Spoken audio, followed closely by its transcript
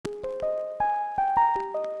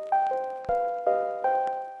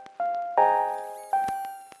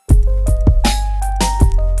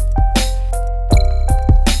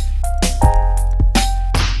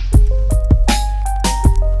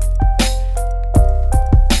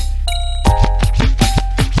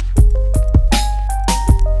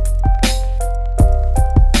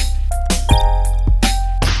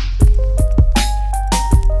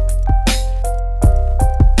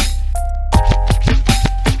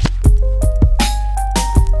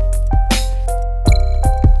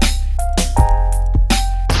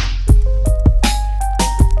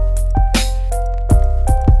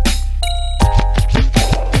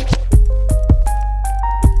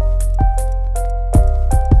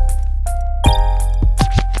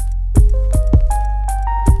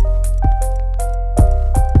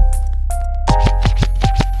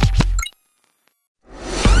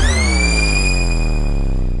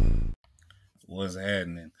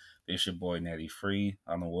This your boy Natty Free.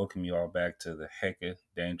 I want to welcome you all back to the Hecka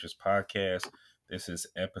Dangerous Podcast. This is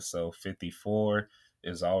episode 54.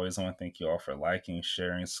 As always, I want to thank you all for liking,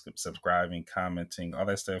 sharing, subscribing, commenting, all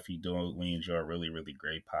that stuff you do when you enjoy a really, really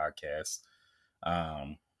great podcast.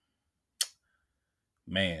 Um,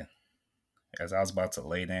 Man, as I was about to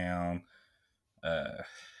lay down, uh,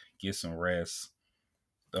 get some rest,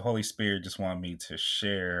 the Holy Spirit just wanted me to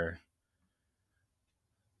share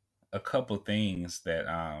a couple things that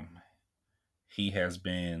he has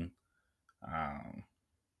been um,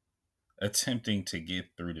 attempting to get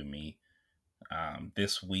through to me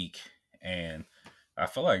this week, and I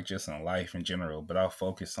feel like just in life in general, but I'll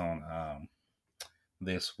focus on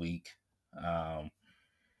this week. Um,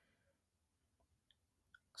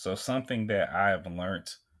 so something that I have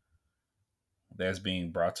learned that's being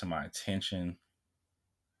brought to my attention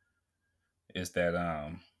is that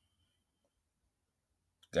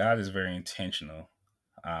God is very intentional.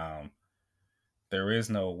 Um, there is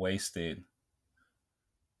no wasted.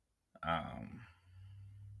 Um,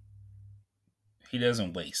 he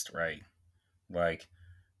doesn't waste, right? Like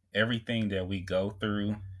everything that we go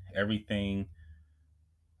through, everything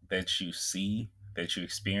that you see, that you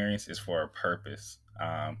experience, is for a purpose.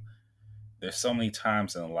 There's so many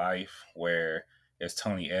times in life where, as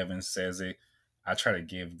Tony Evans says it, I try to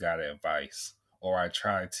give God advice, or I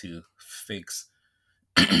try to fix,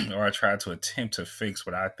 or I try to attempt to fix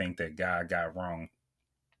what I think that God got wrong.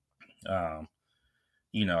 Um,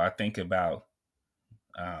 I think about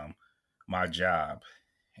um, my job,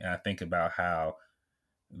 and I think about how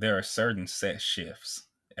there are certain set shifts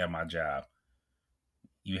at my job.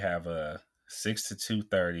 You have a 6 to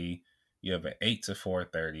 2:30, you have an 8 to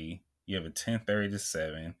 4:30, you have a 10:30 to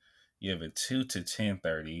 7, you have a 2 to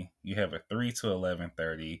 10:30, you have a 3 to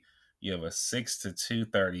 11:30, you have a 6 to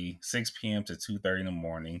 2:30, 6 p.m. to 2:30 in the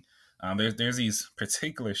morning. There's these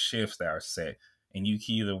particular shifts that are set, and you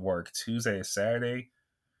can either work Tuesday to Saturday,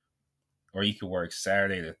 or you can work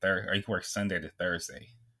Saturday to Thursday, or you can work Sunday to Thursday.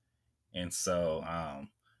 And so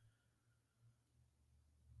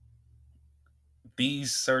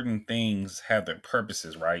these certain things have their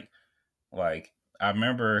purposes, right? Like I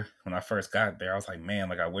remember when I first got there, I was like, man,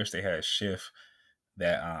 like I wish they had a shift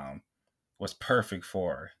that was perfect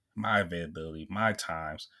for my availability, my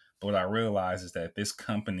times. But what I realized is that this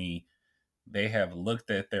company, they have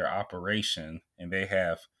looked at their operation and they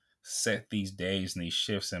have set these days and these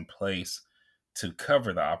shifts in place to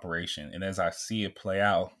cover the operation. And as I see it play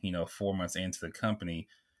out, 4 months into the company,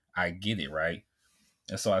 I get it, right?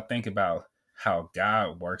 And so I think about how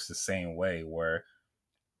God works the same way, where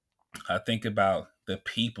I think about the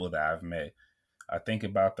people that I've met. I think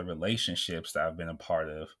about the relationships that I've been a part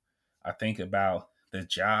of. I think about the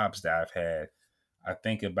jobs that I've had. I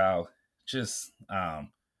think about just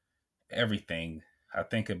everything. I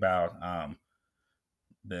think about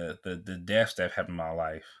the deaths that have happened in my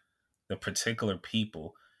life, the particular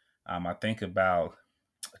people. I think about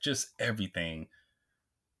just everything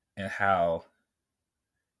and how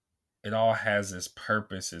it all has its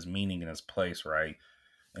purpose, its meaning, and its place, right?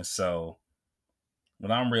 And so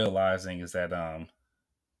what I'm realizing is that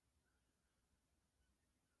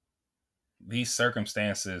these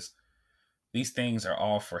circumstances, these things are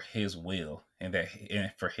all for His will and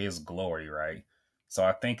for His glory, right? So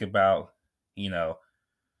I think about, you know,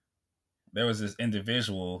 there was this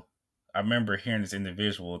individual. I remember hearing this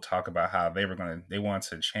individual talk about how they wanted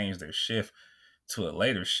to change their shift to a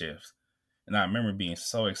later shift. And I remember being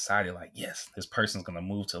so excited, like, yes, this person's gonna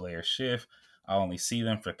move to a later shift. I only see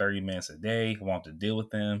them for 30 minutes a day. I won't have to deal with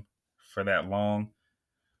them for that long.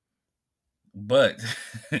 But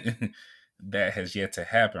that has yet to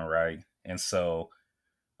happen, right? And so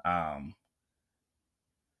um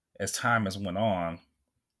as time has went on,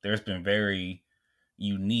 there's been very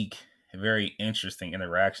unique, very interesting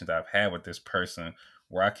interactions I've had with this person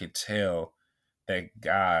where I could tell that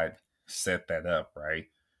God set that up, right?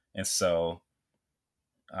 And so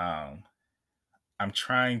um I'm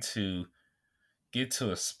trying to get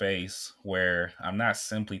to a space where I'm not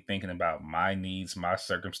simply thinking about my needs, my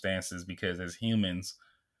circumstances, because as humans,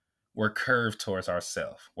 we're curved towards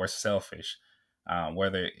ourselves. We're selfish.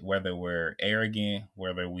 Whether we're arrogant,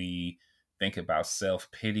 whether we think about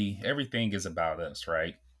self pity, everything is about us,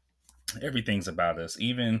 right? Everything's about us.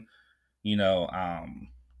 Even you know,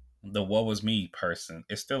 the "woe was me" person,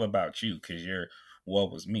 it's still about you because you're "woe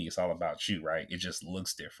was me." It's all about you, right? It just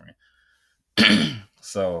looks different.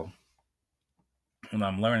 So what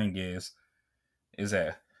I'm learning is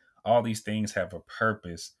that all these things have a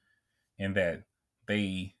purpose, and that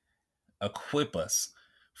they equip us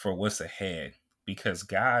for what's ahead, because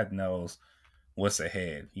God knows what's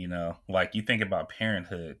ahead. Like you think about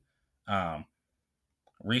parenthood. Um,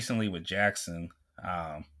 Recently with Jackson,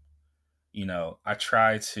 um, I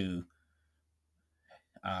try to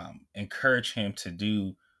encourage him to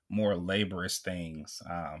do more laborious things.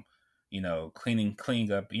 Cleaning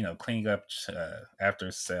up after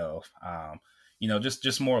himself.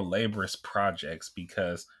 Just more laborious projects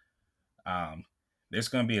because um, there's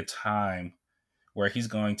going to be a time where he's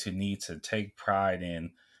going to need to take pride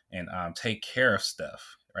in and take care of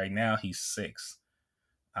stuff. Right now, he's 6.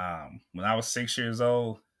 When I was 6 years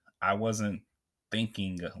old, I wasn't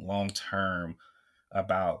thinking long term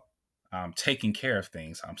about taking care of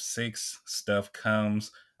things. I'm 6. Stuff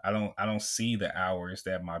comes. I don't see the hours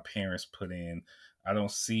that my parents put in. I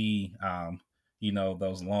don't see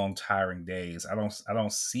those long tiring days. I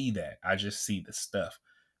don't see that. I just see the stuff.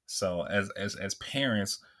 So as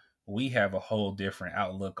parents, we have a whole different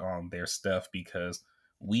outlook on their stuff because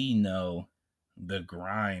we know the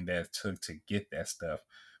grind that it took to get that stuff.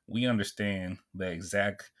 We understand the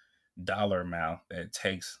exact dollar amount that it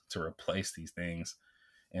takes to replace these things.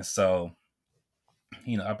 And so,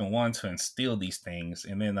 I've been wanting to instill these things.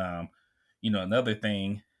 And then, another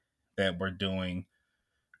thing that we're doing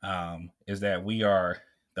is that we are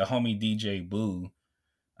the homie DJ Boo.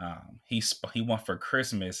 He went for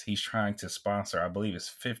Christmas. He's trying to sponsor, I believe it's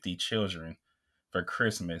 50 children for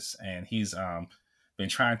Christmas, and he's been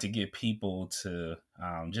trying to get people to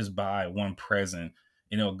just buy one present,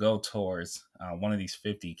 and it'll go towards one of these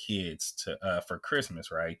 50 kids to for Christmas,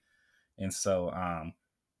 right? And so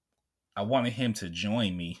I wanted him to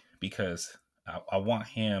join me because I want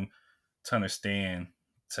him to understand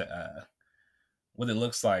to what it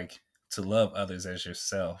looks like to love others as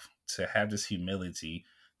yourself, to have this humility,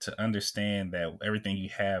 to understand that everything you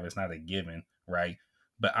have is not a given, right?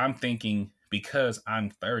 But I'm thinking because I'm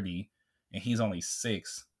 30 and he's only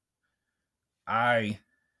 6, I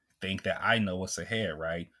think that I know what's ahead,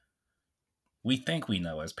 right? We think we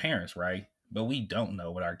know as parents, right? But we don't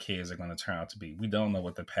know what our kids are going to turn out to be. We don't know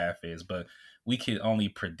what the path is, but we can only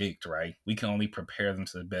predict, right? We can only prepare them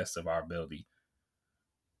to the best of our ability.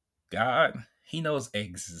 God, He knows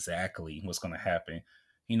exactly what's going to happen.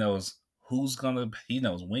 He knows He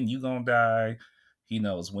knows when you're going to die. He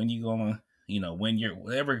knows when you're going to, when you're,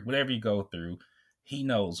 whatever you go through, He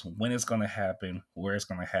knows when it's going to happen, where it's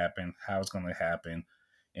going to happen, how it's going to happen.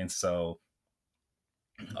 And so,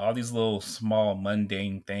 all these little small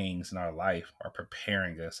mundane things in our life are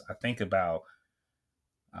preparing us. I think about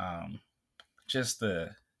um, just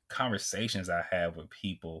the conversations I have with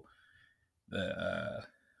people, the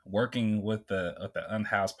working with the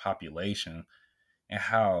unhoused population, and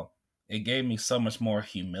how it gave me so much more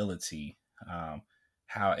humility.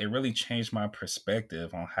 How it really changed my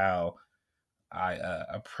perspective on how I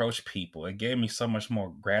approach people. It gave me so much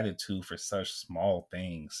more gratitude for such small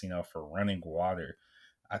things, for running water.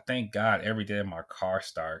 I thank God every day my car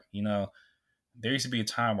start. There used to be a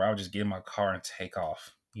time where I would just get in my car and take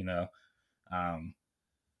off. Um,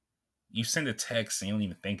 you send a text and you don't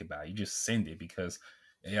even think about it. You just send it because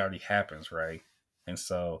it already happens, right? And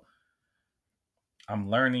so I'm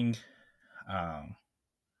learning um,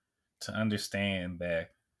 to understand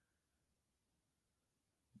that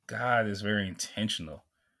God is very intentional.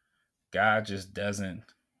 God just doesn't,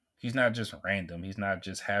 He's not just random. He's not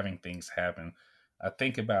just having things happen. I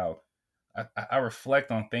think about, I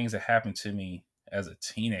reflect on things that happened to me as a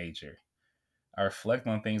teenager. I reflect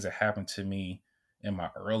on things that happened to me in my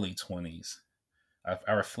early 20s.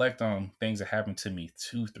 I reflect on things that happened to me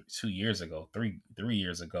 2 years ago, three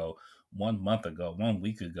years ago, 1 month ago, 1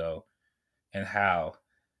 week ago, and how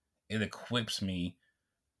it equips me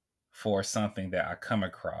for something that I come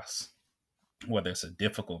across, whether it's a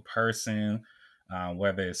difficult person,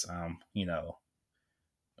 whether it's my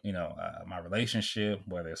relationship,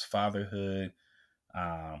 whether it's fatherhood,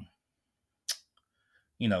 um,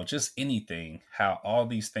 just anything. How all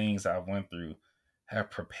these things I went through have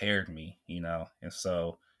prepared me, and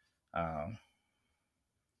so um,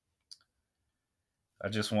 I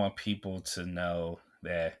just want people to know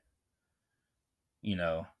that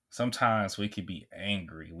sometimes we could be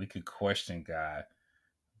angry, we could question God,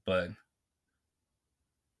 but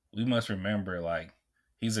we must remember like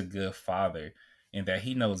He's a good father and that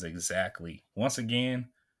He knows exactly. Once again,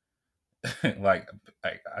 like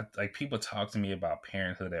like people talk to me about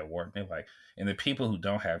parenthood at work. They're like, and the people who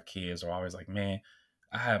don't have kids are always like, man,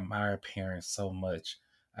 I admire parents so much.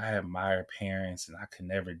 I admire parents, and I could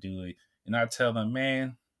never do it. And I tell them,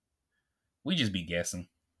 man, we just be guessing.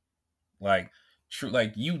 Like true,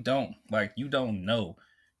 like you don't know.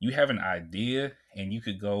 You have an idea, and you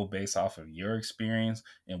could go based off of your experience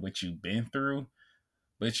and what you've been through.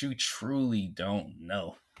 but you truly don't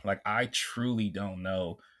know. Like, I truly don't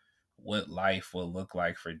know what life will look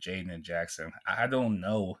like for Jaden and Jackson. I don't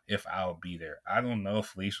know if I'll be there. I don't know if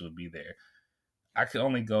Felicia will be there. I could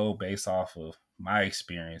only go based off of my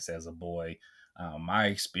experience as a boy, my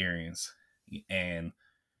experience, and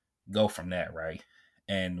go from that, right?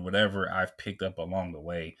 And whatever I've picked up along the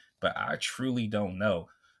way. But I truly don't know.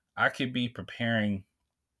 I could be preparing.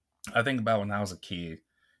 I think about when I was a kid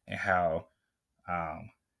and how, um,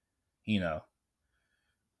 you know,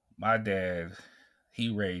 my dad, he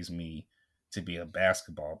raised me to be a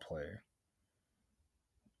basketball player.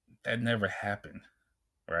 That never happened,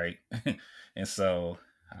 right? And so,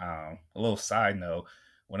 a little side note,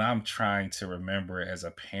 what I'm trying to remember as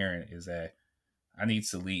a parent is that I need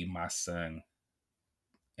to lead my son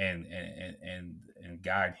and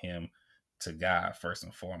guide him to God first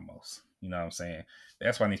and foremost. You know what I'm saying?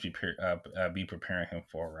 That's what I need to be preparing him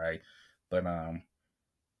for, right? But I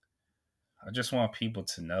just want people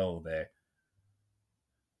to know that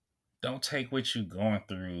don't take what you're going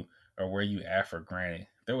through or where you at for granted.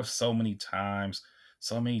 There were so many times,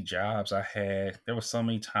 so many jobs I had. There were so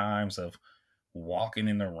many times of walking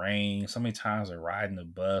in the rain, so many times of riding the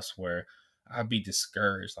bus where I'd be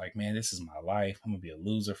discouraged. Like, man, this is my life. I'm gonna be a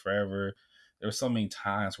loser forever. There were so many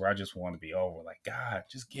times where I just want to be over. Like, God,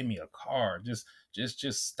 just give me a car. Just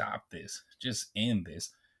stop this. Just end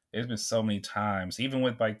this. There's been so many times, even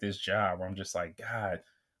with like this job, where I'm just like, God,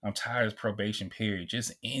 I'm tired of this probation period.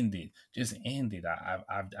 Just end it. Just end it.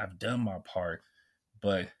 I've done my part,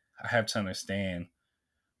 but I have to understand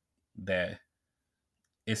that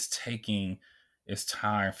it's taking its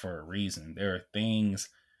time for a reason. There are things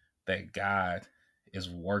that God is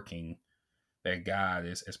working, that God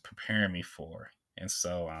is preparing me for. And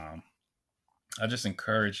so I just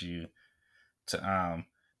encourage you to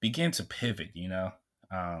begin to pivot.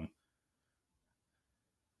 Um,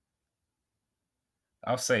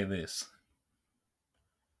 I'll say this.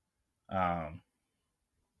 Um,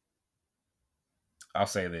 I'll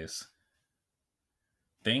say this.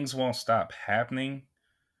 Things won't stop happening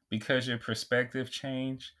because your perspective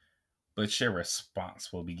change, but your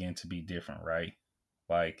response will begin to be different, right?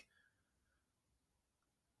 Like,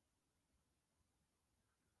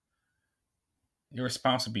 your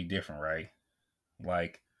response will be different, right?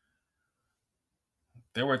 Like,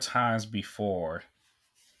 there were times before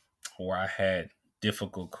where I had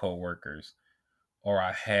difficult coworkers or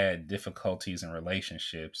I had difficulties in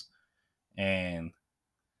relationships, and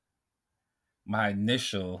my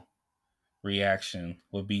initial reaction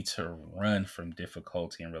would be to run from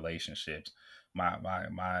difficulty in relationships.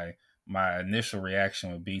 My initial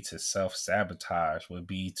reaction would be to self sabotage. Would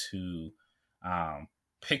be to um,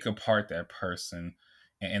 pick apart that person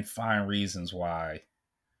and find reasons why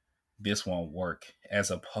this won't work,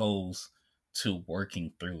 as opposed to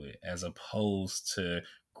working through it, as opposed to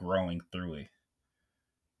growing through it.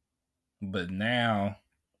 But now,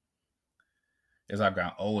 as I've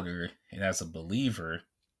gotten older and as a believer,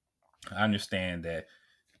 I understand that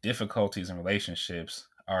difficulties in relationships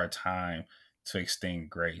are a time to extend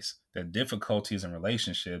grace. The difficulties in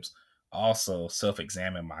relationships also self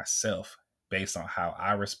examine myself based on how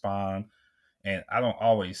I respond. And I don't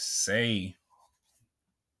always say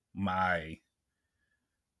my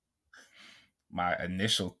my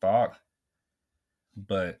initial thought,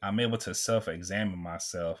 but I'm able to self examine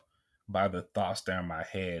myself by the thoughts that are in my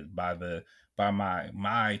head, by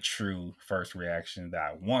my true first reaction that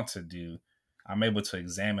I want to do. I'm able to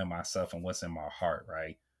examine myself and what's in my heart,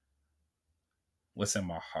 right? What's in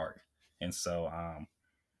my heart. And so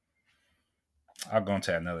I'll go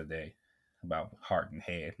into that another day about heart and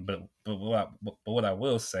head. But what I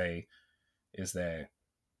will say is that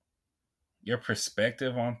your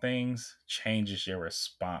perspective on things changes your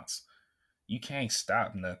response. You can't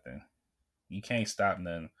stop nothing. You can't stop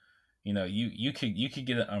nothing. You could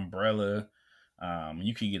get an umbrella,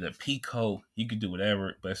 you could get a pea coat, you could do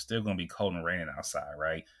whatever, but it's still gonna be cold and raining outside,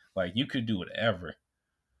 right? Like, you could do whatever,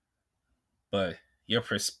 but your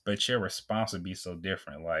response would be so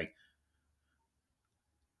different. Like,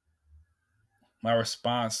 my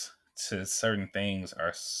response to certain things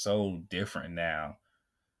are so different now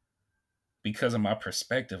because of my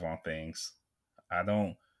perspective on things. I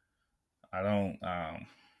don't I don't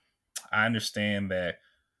I understand that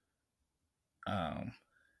um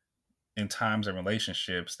in times of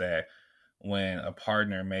relationships that when a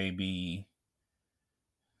partner may be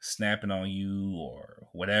snapping on you or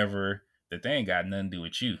whatever, that they ain't got nothing to do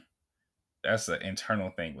with you. That's an internal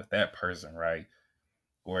thing with that person, right?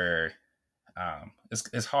 Where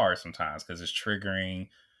it's hard sometimes because it's triggering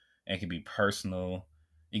and it can be personal.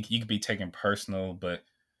 You can be taken personal, but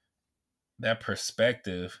that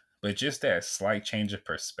perspective, but just that slight change of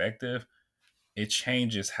perspective, it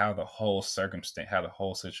changes how the whole circumstance, how the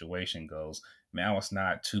whole situation goes. Now it's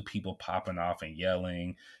not two people popping off and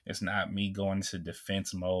yelling. It's not me going into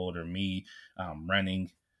defense mode or me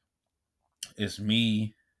running. It's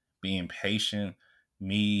me being patient,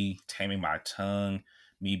 me taming my tongue,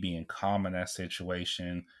 me being calm in that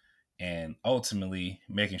situation, and ultimately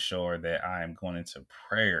making sure that I am going into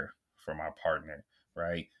prayer for my partner,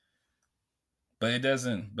 right? But it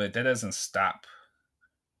doesn't, but that doesn't stop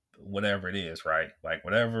whatever it is, right? Like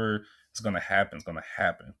whatever is going to happen is going to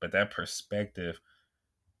happen. But that perspective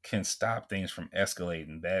can stop things from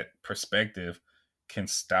escalating. That perspective can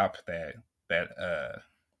stop that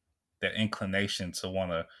that inclination to want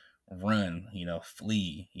to run,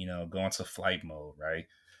 flee, go into flight mode, right?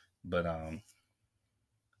 But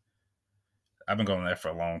I've been going there for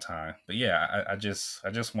a long time. But yeah, I just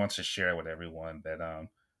want to share with everyone that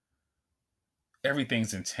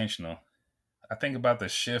everything's intentional. I think about the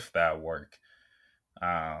shift that I work,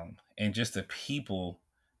 and just the people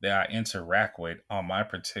that I interact with on my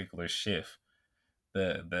particular shift,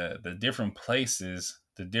 the different places,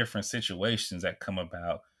 the different situations that come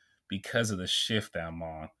about because of the shift that I'm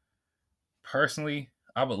on. Personally,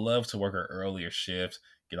 I would love to work an earlier shift,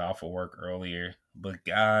 get off of work earlier, but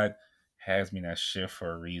God has me in that shift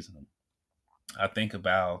for a reason. I think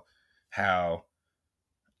about how,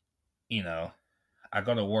 you know, I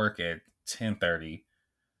go to work at 10:30,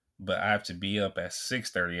 but I have to be up at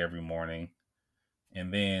 6:30 every morning,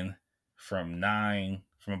 and then from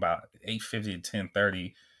about 8:50 to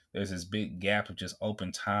 10:30, there's this big gap of just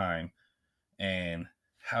open time, and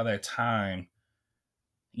how that time,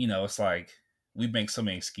 it's like we make so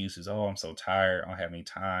many excuses. Oh, I'm so tired. I don't have any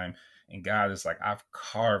time. And God is like, I've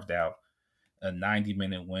carved out a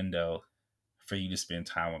 90-minute window for you to spend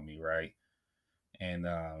time with me, right? And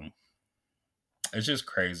it's just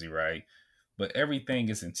crazy, right? But everything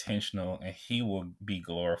is intentional, and He will be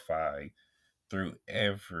glorified through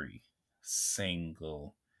every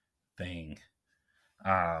single thing.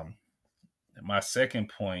 Um, my second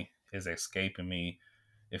point is escaping me.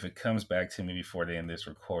 If it comes back to me before the end of this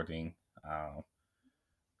recording,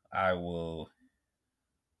 I will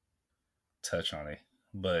touch on it.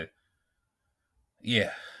 But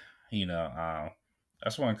yeah, I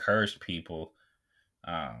just want to encourage people,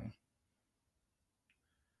 um,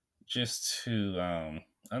 just to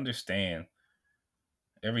understand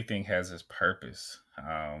everything has its purpose.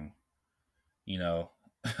 You know,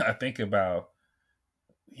 I think about,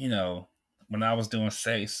 you know, when I was doing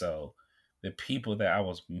Say So, the people that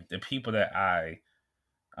I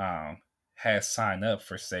um, had signed up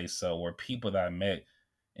for Say So were people that I met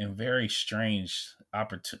in very strange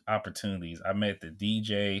opportunities. I met the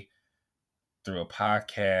DJ through a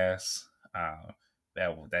podcast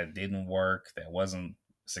that didn't work, that wasn't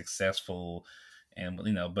successful, and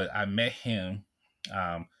but I met him.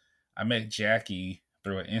 Um, I met Jackie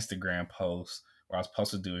through an Instagram post where I was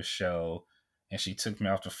supposed to do a show, and she took me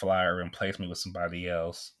off the flyer and placed me with somebody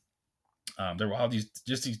else. There were all these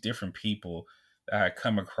different people that I had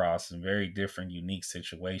come across in very different, unique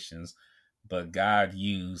situations, but God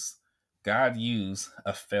used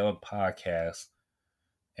a failed podcast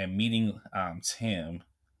and meeting Tim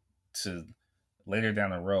to later down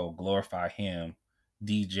the road glorify him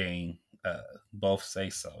DJing both Say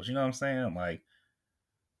Sos. You know what I'm saying? Like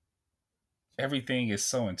everything is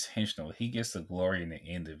so intentional. He gets the glory in the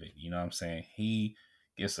end of it. You know what I'm saying? He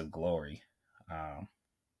gets the glory. Um,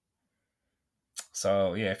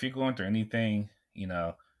 so yeah, if you're going through anything,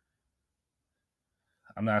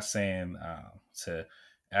 I'm not saying to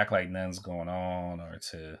act like nothing's going on or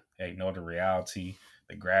to ignore the reality,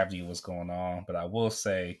 the gravity of what's going on. But I will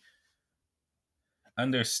say,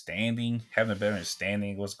 having a better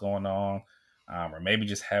understanding of what's going on, or maybe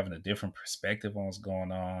just having a different perspective on what's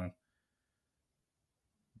going on,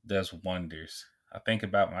 does wonders. I think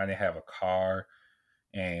about when I didn't have a car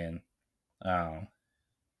and um,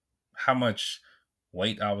 how much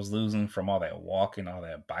weight I was losing from all that walking, all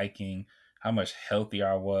that biking, how much healthier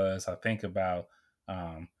I was. I think about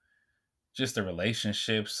um, just the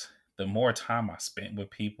relationships, the more time I spent with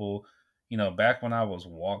people. Back when I was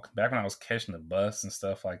catching the bus and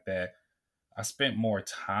stuff like that, I spent more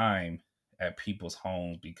time at people's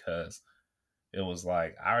homes because it was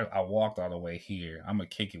like I walked all the way here. I'm gonna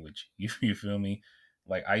kick it with you. You feel me?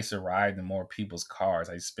 Like I used to ride in more people's cars.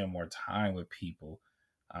 I used to spend more time with people.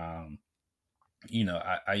 Um,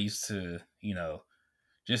 I used to,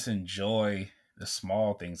 just enjoy the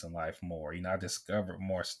small things in life more. I discovered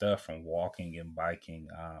more stuff from walking and biking.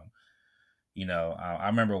 I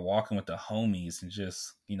remember walking with the homies and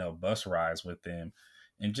just, bus rides with them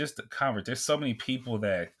and just the convert. There's so many people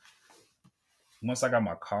that once I got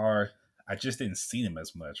my car, I just didn't see them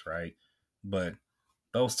as much, right? But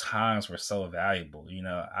those times were so valuable.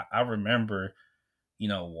 I remember,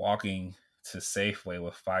 walking to Safeway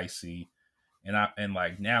with Feisty, and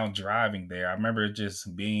like now driving there, I remember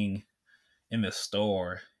just being in the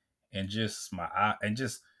store and just my eye and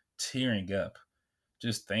just tearing up,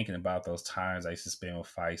 just thinking about those times I used to spend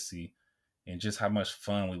with Feisty and just how much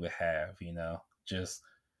fun we would have, just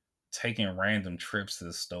taking random trips to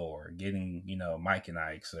the store, getting, Mike and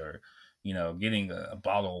Ike's, or, getting a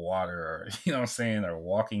bottle of water, or, what I'm saying, or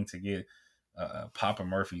walking to get Papa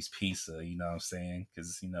Murphy's pizza, what I'm saying?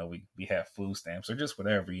 Because, we have food stamps or just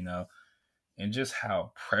whatever, and just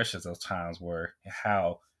how precious those times were, and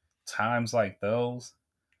how times like those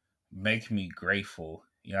make me grateful.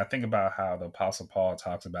 I think about how the Apostle Paul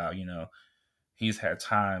talks about, he's had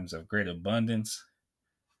times of great abundance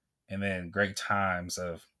and then great times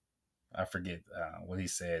of, I forget what he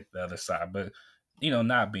said, the other side, but,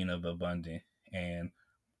 not being of abundant. And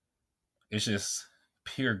it's just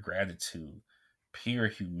pure gratitude, pure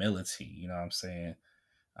humility, what I'm saying?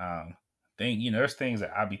 Um, there's things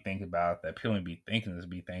that I be thinking about that people be thinking to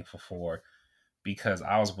be thankful for because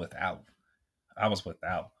I was without,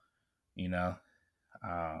 you know,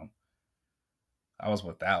 um, I was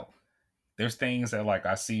without. There's things that like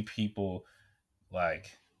I see people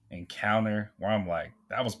like encounter where I'm like,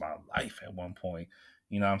 that was my life at one point,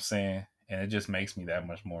 what I'm saying? And it just makes me that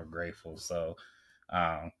much more grateful. So,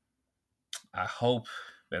 um, I hope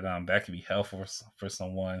that that can be helpful for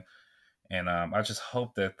someone, and I just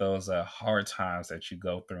hope that those hard times that you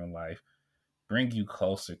go through in life bring you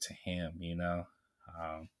closer to Him.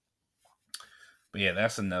 Um, but yeah,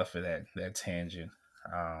 that's enough of that tangent.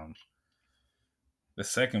 Um, the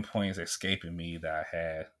second point is escaping me that I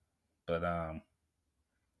had, but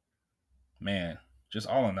man, just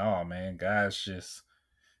all in all, man, God's just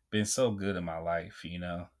been so good in my life.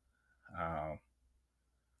 Um,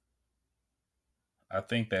 I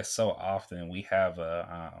think that so often we have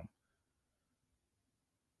a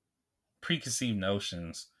preconceived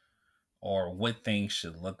notions or what things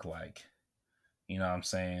should look like. You know what I'm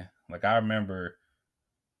saying? Like I remember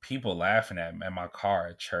people laughing at my car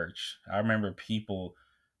at church. I remember people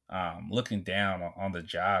looking down on the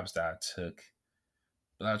jobs that I took,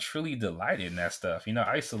 but I truly delighted in that stuff.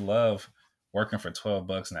 I used to love working for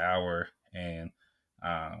 $12 an hour and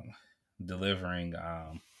um, delivering,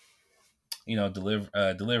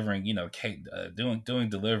 delivering, doing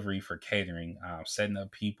delivery for catering, setting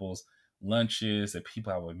up people's lunches, the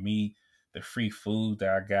people I would meet, the free food that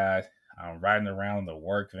I got, riding around the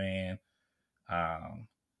work van. Um,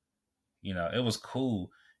 it was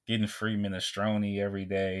cool getting free minestrone every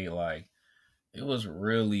day. Like it was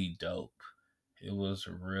really dope. It was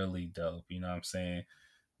really dope. You know what I'm saying?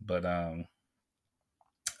 But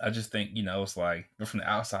I just think, it's like from the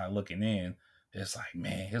outside looking in, it's like,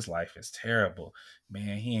 man, his life is terrible.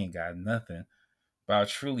 Man, he ain't got nothing. But I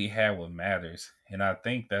truly have what matters. And I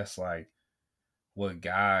think that's like what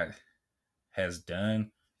God has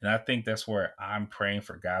done. And I think that's where I'm praying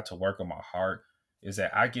for God to work on my heart, is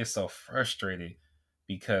that I get so frustrated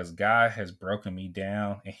because God has broken me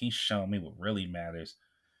down and He's shown me what really matters.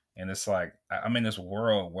 And it's like, I'm in this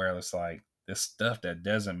world where it's like this stuff that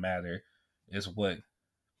doesn't matter is what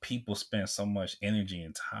people spend so much energy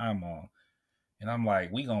and time on. And I'm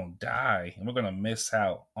like, we gonna die and we're gonna miss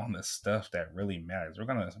out on the stuff that really matters. We're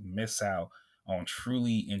gonna miss out on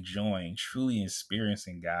truly enjoying, truly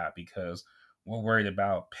experiencing God because we're worried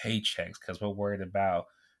about paychecks, because we're worried about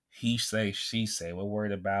he say, she say. We're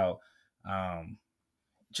worried about um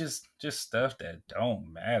just stuff that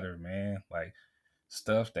don't matter, man. Like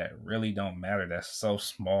stuff that really don't matter. That's so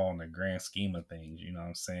small in the grand scheme of things, you know what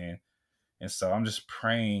I'm saying? And so I'm just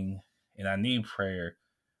praying, and I need prayer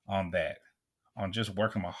on that, on just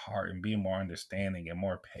working my heart and being more understanding and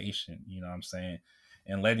more patient, you know what I'm saying?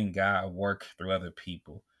 And letting God work through other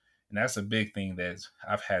people. And that's a big thing that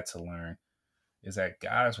I've had to learn, is that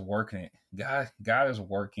God's working God is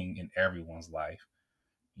working in everyone's life.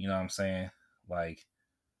 You know what I'm saying? Like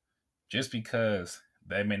just because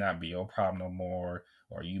that may not be your problem no more,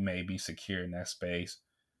 or you may be secure in that space,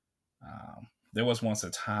 there was once a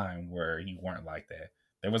time where you weren't like that.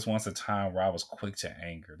 There was once a time where I was quick to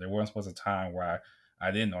anger. There once was a time where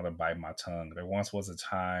I didn't know to bite my tongue. There once was a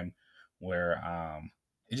time where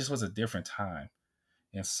it just was a different time.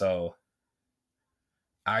 And so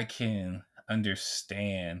I can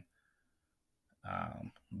understand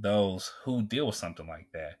those who deal with something like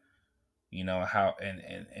that. How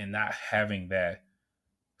and not having that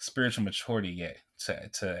spiritual maturity yet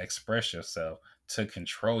to express yourself, to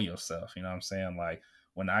control yourself. You know what I'm saying? Like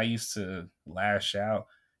when I used to lash out,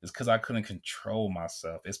 it's because I couldn't control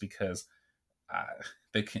myself. It's because I,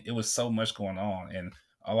 it was so much going on, and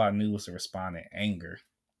all I knew was to respond in anger.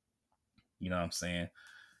 You know what I'm saying?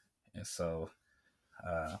 And so,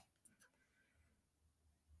 uh,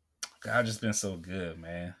 God just been so good,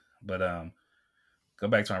 man. But go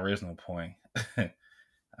back to my original point.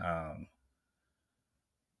 um,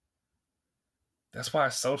 that's why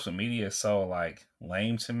social media is so like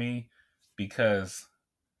lame to me, because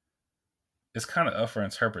it's kind of up for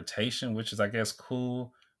interpretation, which is I guess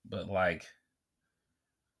cool, but like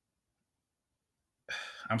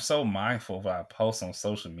I'm so mindful of what I post on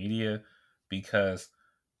social media, because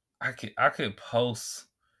I could post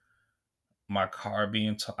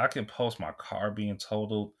I could post my car being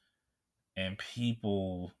totaled, and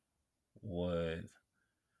people would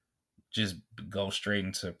just go straight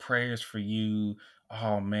into prayers for you.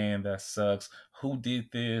 Oh man, that sucks. Who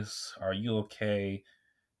did this? Are you okay?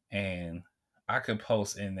 And I could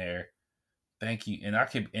post in there, thank you. And I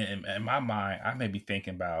could, in my mind, I may be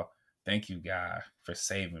thinking about, thank you, God, for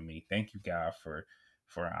saving me. Thank you, God, for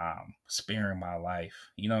sparing my life.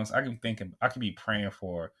 You know, so I could be thinking, I could be praying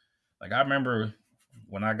for, like, I remember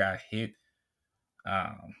when I got hit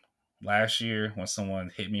um, last year when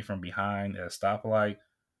someone hit me from behind at a stoplight.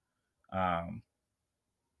 Um,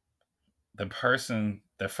 the first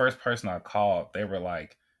person I called, they were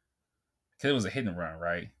like, because it was a hit and run,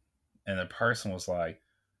 right? And the person was like,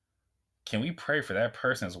 can we pray for that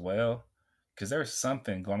person as well? Because there's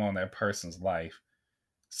something going on in that person's life,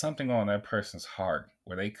 something on that person's heart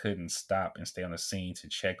where they couldn't stop and stay on the scene to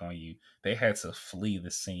check on you. They had to flee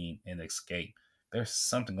the scene and escape. There's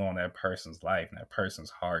something going on in that person's life and that person's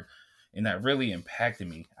heart. And that really impacted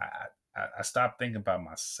me. I stopped thinking about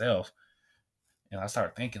myself, and I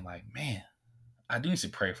started thinking, like, man, I do need to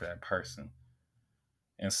pray for that person.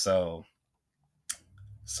 And so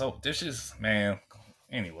this is, man,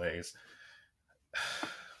 anyways,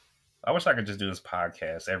 I wish I could just do this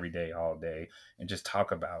podcast every day, all day, and just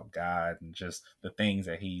talk about God and just the things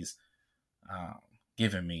that He's um,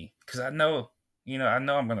 given me. Because I know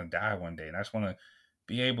I'm gonna die one day, and I just want to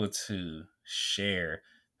be able to share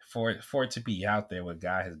for it to be out there. What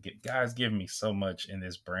God has given me so much in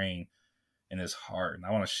His brain, in His heart, and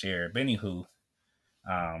I want to share. But anywho,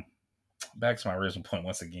 um, back to my original point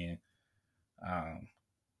once again. Um,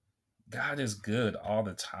 God is good all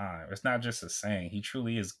the time. It's not just a saying. He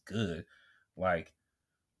truly is good. Like,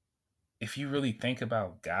 if you really think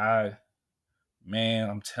about God, man,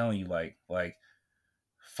 I'm telling you, like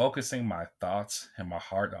focusing my thoughts and my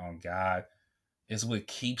heart on God is what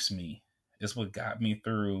keeps me. It's what got me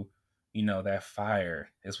through, that fire.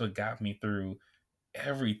 It's what got me through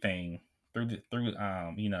everything, through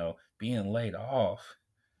being laid off.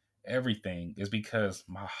 Everything is because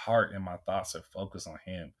my heart and my thoughts are focused on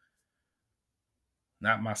Him,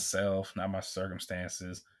 not myself, not my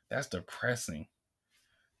circumstances. That's depressing.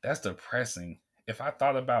 That's depressing. If I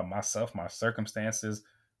thought about myself, my circumstances,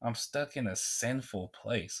 I'm stuck in a sinful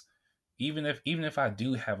place. Even if I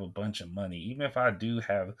do have a bunch of money, even if I do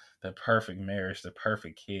have the perfect marriage, the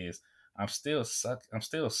perfect kids, I'm still stuck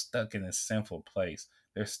in a sinful place.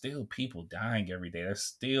 There's still people dying every day. There's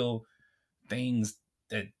still things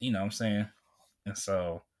that, what I'm saying. And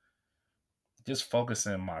so just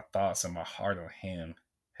focusing my thoughts and my heart on Him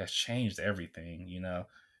has changed everything.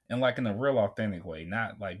 And like in a real authentic way,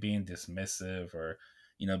 not like being dismissive or,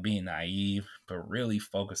 being naive, but really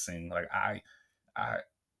focusing. Like I,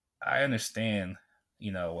 I understand,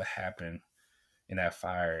 what happened in that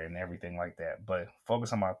fire and everything like that, but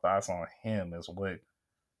focus on my thoughts on Him is what,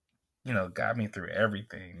 got me through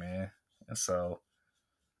everything, man. And so,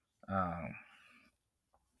 um,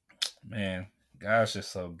 man, God's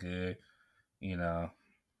just so good, you know,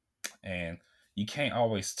 and you can't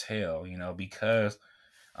always tell, because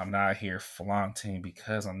I'm not here flaunting,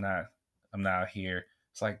 because I'm not here.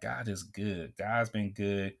 It's like God is good. God's been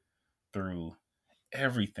good through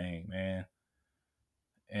everything, man.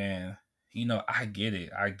 And I get it.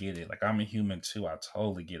 I get it. Like, I'm a human too. I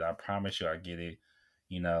totally get it. I promise you I get it.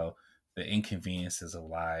 You know, the inconveniences of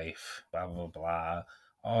life, blah blah blah,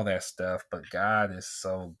 all that stuff. But God is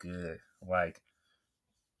so good. Like,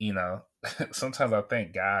 you know, sometimes I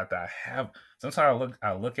thank God that I have. Sometimes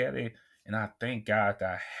I look at it and I thank God that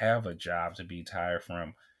I have a job to be tired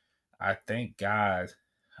from. I thank God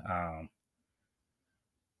um,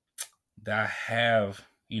 that I have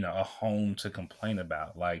a home to complain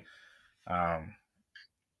about. Like, um,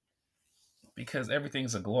 because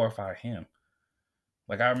everything's to glorify Him.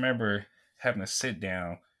 Like, I remember having to sit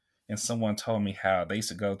down and someone told me how they used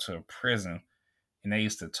to go to a prison and they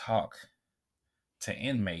used to talk to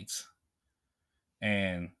inmates,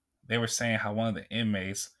 And they were saying how one of the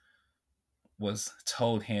inmates was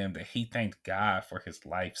told him that he thanked God for his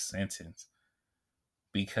life sentence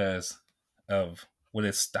because of what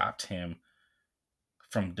it stopped him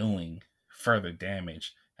from doing further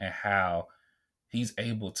damage, and how he's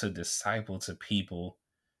able to disciple to people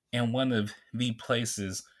in one of the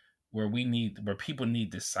places where people need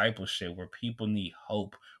discipleship, where people need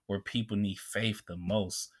hope, where people need faith the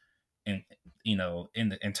most. And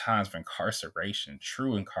in times of incarceration,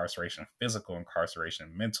 true incarceration, physical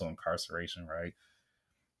incarceration, mental incarceration, right?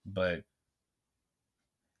 But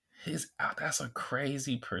his that's a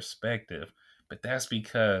crazy perspective, but that's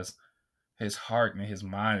because his heart and his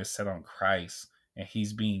mind is set on Christ, and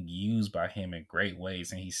he's being used by him in great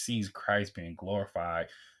ways, and he sees Christ being glorified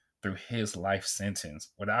through his life sentence.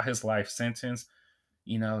 Without his life sentence,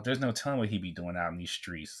 there's no telling what he'd be doing out in these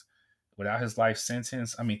streets. Without his life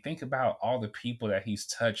sentence, I mean, think about all the people that he's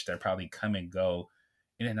touched that probably come and go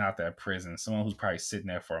in and out that prison. Someone who's probably sitting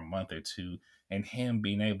there for a month or two, and him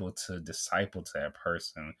being able to disciple to that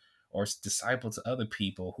person, or disciple to other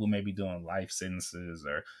people who may be doing life sentences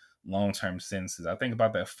or long term sentences. I think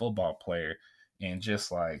about that football player, and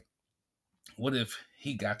just like, what if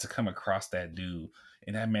he got to come across that dude,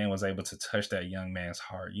 and that man was able to touch that young man's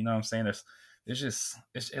heart? You know what I'm saying? It's just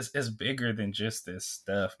it's bigger than just this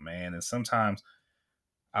stuff, man. And sometimes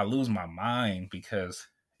I lose my mind because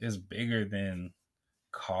it's bigger than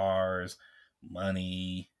cars,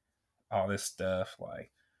 money, all this stuff.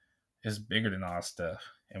 Like, it's bigger than all stuff,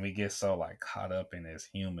 and we get so like caught up in as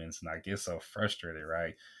humans, and I get so frustrated,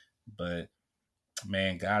 right? But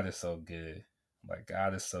man, God is so good. Like,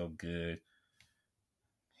 God is so good.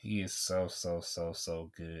 He is so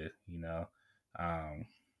so good. Um,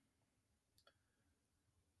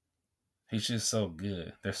 he's just so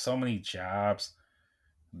good. There's so many jobs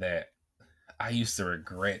that I used to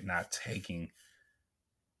regret not taking,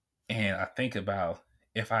 and I think about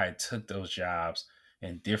if I had took those jobs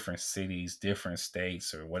in different cities, different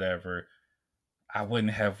states, or whatever, I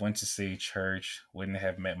wouldn't have went to see church, wouldn't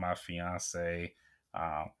have met my fiance.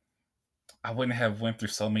 Um, I wouldn't have went through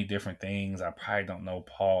so many different things. I probably don't know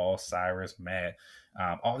Paul, Cyrus, Matt.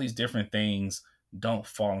 All these different things don't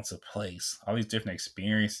fall into place. All these different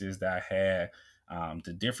experiences that I had,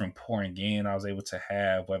 the different pouring in I was able to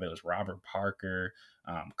have, whether it was Robert Parker,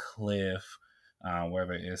 Cliff,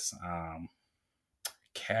 whether it's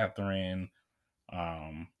Catherine,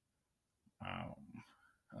 um, um,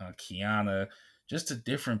 Kiana, just the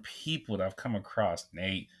different people that I've come across,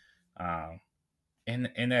 Nate. Um,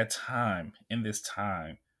 in that time, in this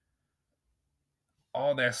time,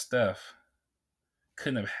 all that stuff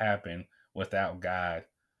couldn't have happened without God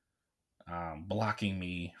blocking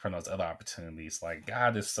me from those other opportunities. Like,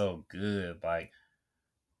 God is so good. Like,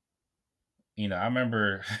 I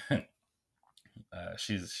remember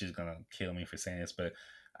she's gonna kill me for saying this, but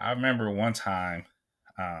I remember one time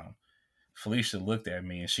um, Felicia looked at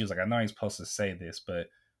me and she was like, "I know I ain't supposed to say this, but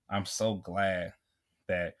I'm so glad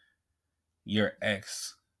that your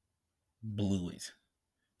ex blew it,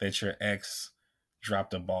 that your ex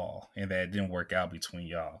dropped a ball, and that it didn't work out between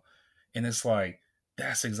y'all." And it's like,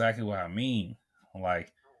 that's exactly what I mean.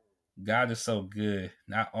 Like, God is so good.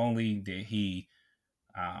 Not only did he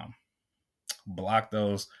um, block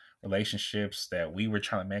those relationships that we were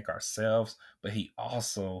trying to make ourselves, but he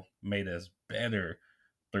also made us better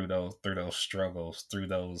through those struggles, through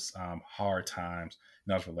those hard times,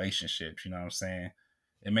 in those relationships. You know what I'm saying?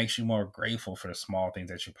 It makes you more grateful for the small things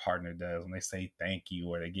that your partner does when they say thank you,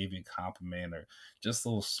 or they give you a compliment, or just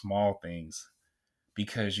little small things,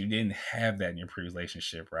 because you didn't have that in your previous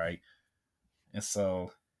relationship, right? And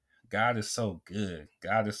so God is so good.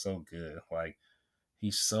 God is so good. Like,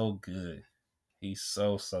 he's so good. He's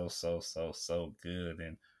so good.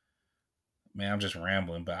 And man, I'm just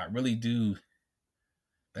rambling, but I really do.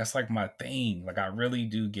 That's like my thing. Like, I really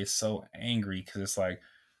do get so angry because it's like,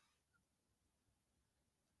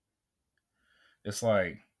 there's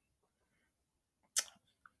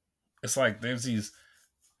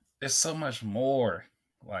so much more.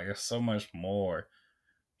 Like, there's so much more.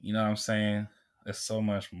 You know what I'm saying? There's so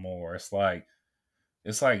much more. It's like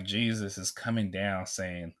Jesus is coming down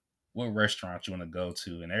saying, what restaurant you want to go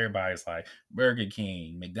to? And everybody's like, Burger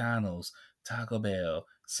King, McDonald's, Taco Bell,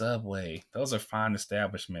 Subway. Those are fine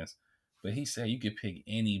establishments. But he said you could pick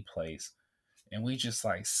any place. And we just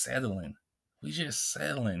like settling. We just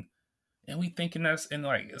settling. And we thinking that's, and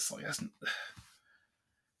like, it's like,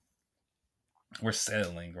 we're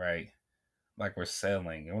settling, right? Like, we're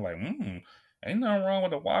settling. And we're like, ain't nothing wrong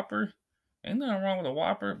with a Whopper. Ain't nothing wrong with a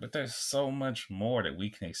Whopper, but there's so much more that we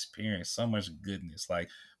can experience, so much goodness. Like,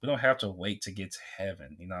 we don't have to wait to get to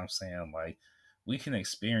heaven. You know what I'm saying? Like, we can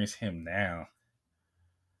experience him now.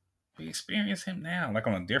 We experience him now, like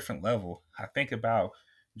on a different level. I think about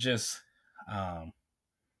just um,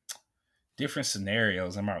 different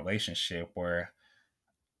scenarios in my relationship where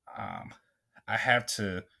um, I have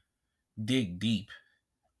to dig deep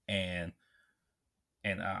and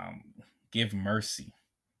and give mercy,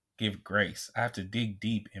 give grace. I have to dig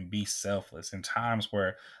deep and be selfless. In times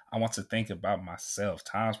where I want to think about myself,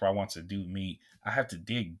 times where I want to do me, I have to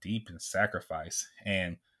dig deep and sacrifice.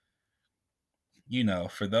 And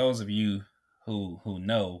for those of you who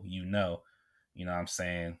know, you know what I'm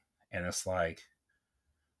saying? And it's like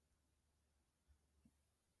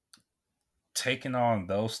taking on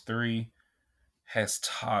those three has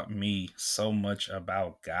taught me so much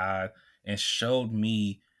about God and showed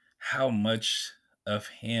me how much of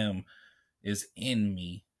him is in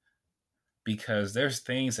me, because there's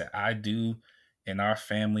things that I do in our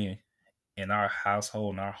family, in our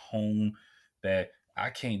household, in our home, that I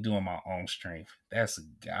can't do in my own strength. That's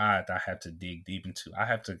God that I have to dig deep into. I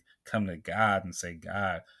have to come to God and say,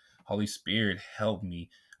 God, Holy Spirit, help me.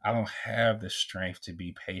 I don't have the strength to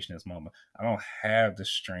be patient in this moment. I don't have the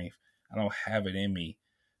strength. I don't have it in me.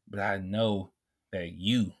 But I know that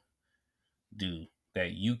you do,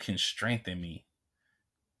 that you can strengthen me.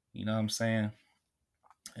 You know what I'm saying?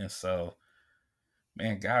 And so,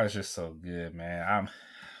 man, God is just so good, man.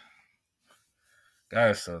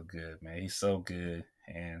 God is so good, man. He's so good.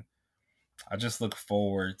 And I just look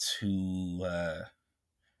forward to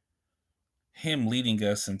him leading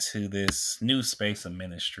us into this new space of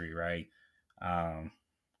ministry, right? Um,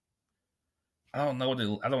 I don't know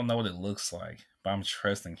what it looks like, but I'm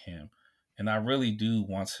trusting him. And I really do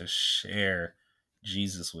want to share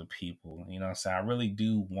Jesus with people. You know what I'm saying? I really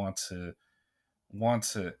do want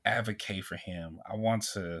to advocate for him. I want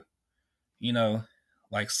to, you know,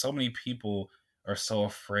 like so many people are so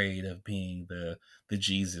afraid of being the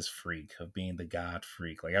Jesus freak, of being the God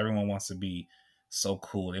freak. Like everyone wants to be so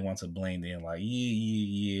cool. They want to blend in. Like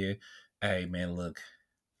yeah. Hey man, look,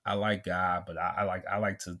 I like God, but I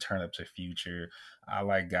like to turn up to Future. I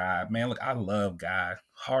like God, man. Look, I love God.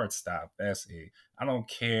 Hard stop. That's it. I don't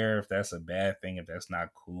care if that's a bad thing, if that's not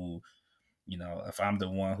cool. If I'm the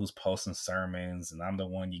one who's posting sermons and I'm the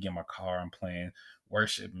one you get in my car, I'm playing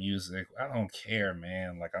worship music. I don't care,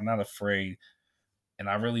 man. Like I'm not afraid, and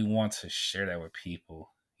I really want to share that with people.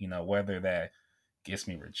 Whether that gets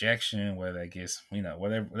me rejection, whether that gets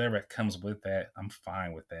whatever comes with that, I'm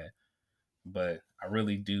fine with that. But I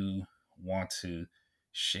really do want to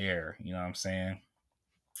share. You know what I'm saying?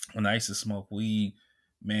 When I used to smoke weed,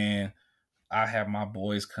 man, I have my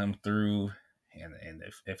boys come through, and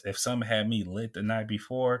if something had me lit the night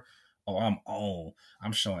before, oh, I'm on.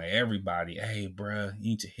 I'm showing everybody, hey, bruh,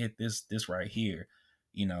 you need to hit this right here.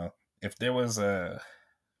 You know, if there was a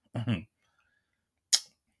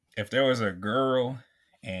if there was a girl,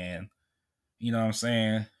 and you know what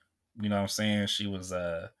I'm saying, she was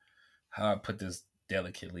how I put this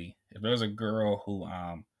delicately. If there was a girl who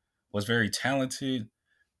was very talented,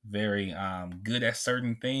 very good at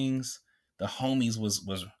certain things, the homies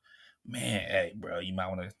was man, hey bro, you might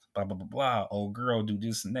want to blah blah blah blah. Old girl do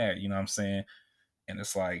this and that. You know what I'm saying? And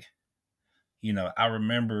it's like, I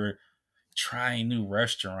remember trying new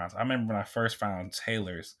restaurants. I remember when I first found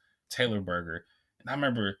Taylor Burger, and I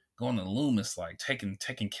remember going to Loomis, like taking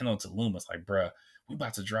Kendall to Loomis, like, bruh, we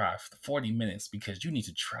about to drive 40 minutes because you need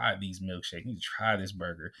to try these milkshakes, you need to try this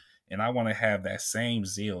burger. And I want to have that same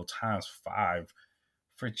zeal times five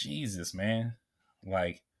for Jesus, man.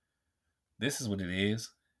 Like, this is what it is.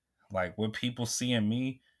 Like what people see in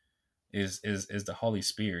me is the Holy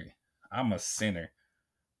Spirit. I'm a sinner.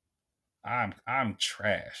 I'm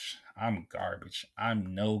trash. I'm garbage.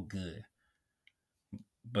 I'm no good.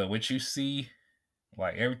 But what you see,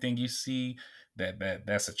 like everything you see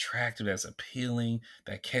that's attractive, that's appealing,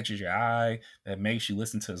 that catches your eye, that makes you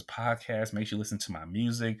listen to his podcast, makes you listen to my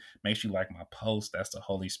music, makes you like my post, that's the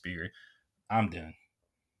Holy Spirit. I'm done.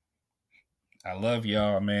 I love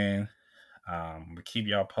y'all, man. We keep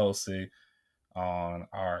y'all posted on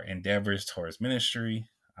our endeavors towards ministry.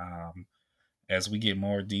 As we get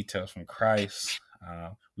more details from Christ,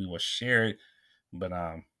 we will share it. But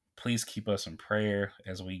please keep us in prayer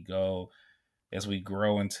as we grow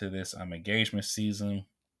into this engagement season.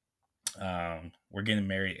 We're getting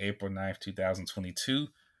married April 9th, 2022.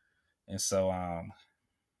 And so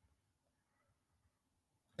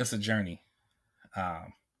it's a journey.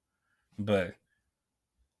 Um, but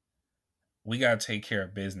we got to take care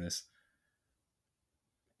of business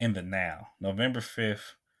in the now. November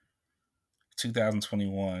 5th,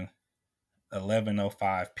 2021,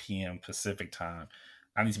 11:05 p.m. Pacific time.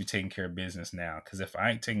 I need to be taking care of business now. Because if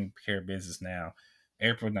I ain't taking care of business now,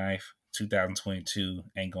 April 9th, 2022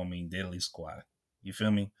 ain't going to mean diddly squat. You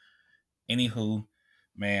feel me? Anywho,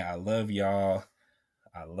 man, I love y'all.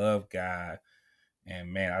 I love God.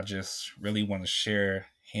 And man, I just really want to share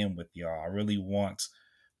him with y'all. I really want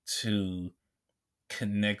to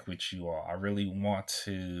connect with you all. I really want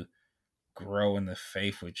to grow in the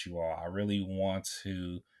faith with you all. I really want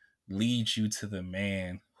to lead you to the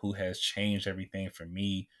man who has changed everything for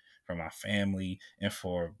me, for my family, and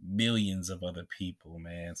for millions of other people,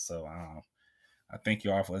 man. So I thank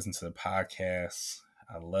you all for listening to the podcast.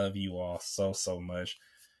 I love you all so, so much.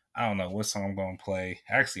 I don't know what song I'm going to play.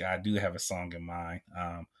 Actually, I do have a song in mind.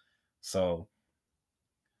 So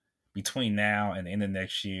between now and the end of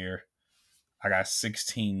next year, I got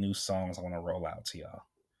 16 new songs I want to roll out to y'all.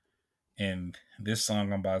 And this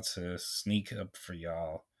song I'm about to sneak up for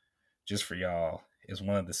y'all, just for y'all, is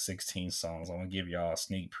one of the 16 songs. I want to give y'all a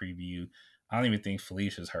sneak preview. I don't even think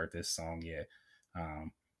Felicia's heard this song yet.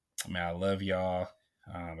 Man, I love y'all.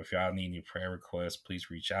 If y'all need any prayer requests,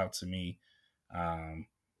 please reach out to me. Man,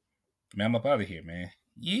 I'm up out of here, man.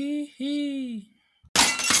 Yee-hee.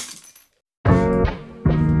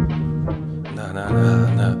 Na na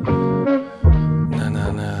na na. Na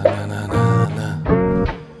na na na na na na.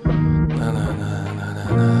 Na na na na na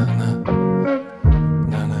na na.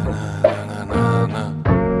 Na na na na na na na.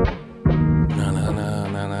 Na na na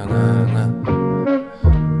na na na na.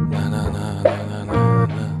 Na na na na na na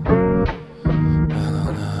na. Na na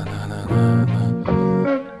na na na na.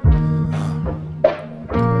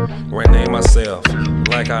 Rename myself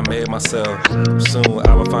like I made myself. Soon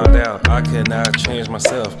I will find out I cannot change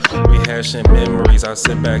myself. Rehashing memories, I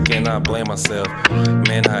sit back and I blame myself.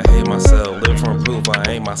 Man, I hate myself, live from proof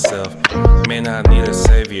I ain't myself. Man, I need a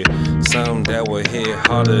savior, something that will hit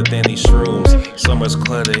harder than these shrooms. So much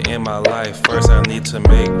clutter in my life, first I need to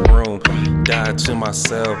make room. Die to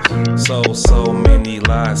myself, so many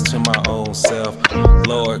lies to my own self.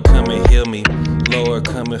 Lord, come and heal me, Lord,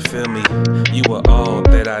 come and fill me. You are all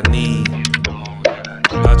that I need.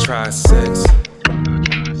 I tried sex,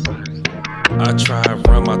 I tried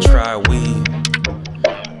rum, I tried weed.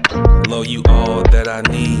 Lord, you all that I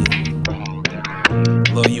need.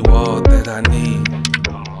 Lord, you all that I need.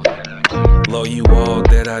 Lord, you all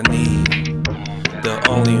that I need. The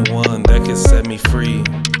only one that can set me free.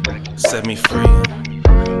 Set me free.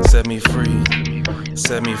 Set me free.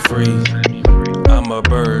 Set me free. I'm a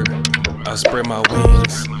bird, I spread my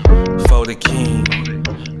wings. For the king.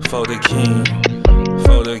 For the king.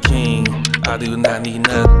 For the king, I do not need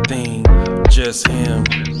nothing. Just him,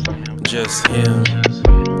 just him,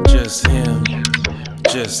 just him,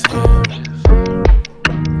 just him.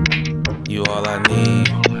 You all I need.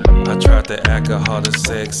 I tried the alcohol, the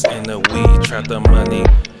sex, and the weed. Tried the money,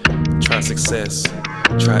 tried success,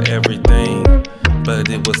 tried everything, but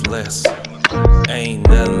it was less. Ain't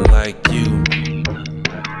nothing like you.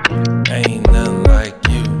 Ain't nothing like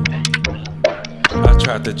you. I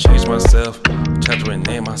tried to change myself, tried to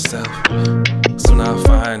rename myself. Soon I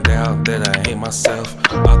find out that I ain't myself.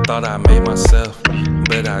 I thought I made myself,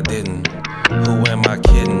 but I didn't. Who am I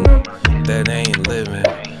kidding? That ain't living.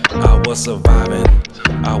 I was surviving,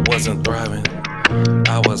 I wasn't thriving.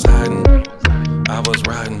 I was hiding, I was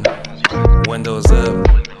riding. Windows up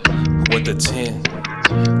with the tent.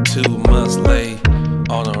 2 months late,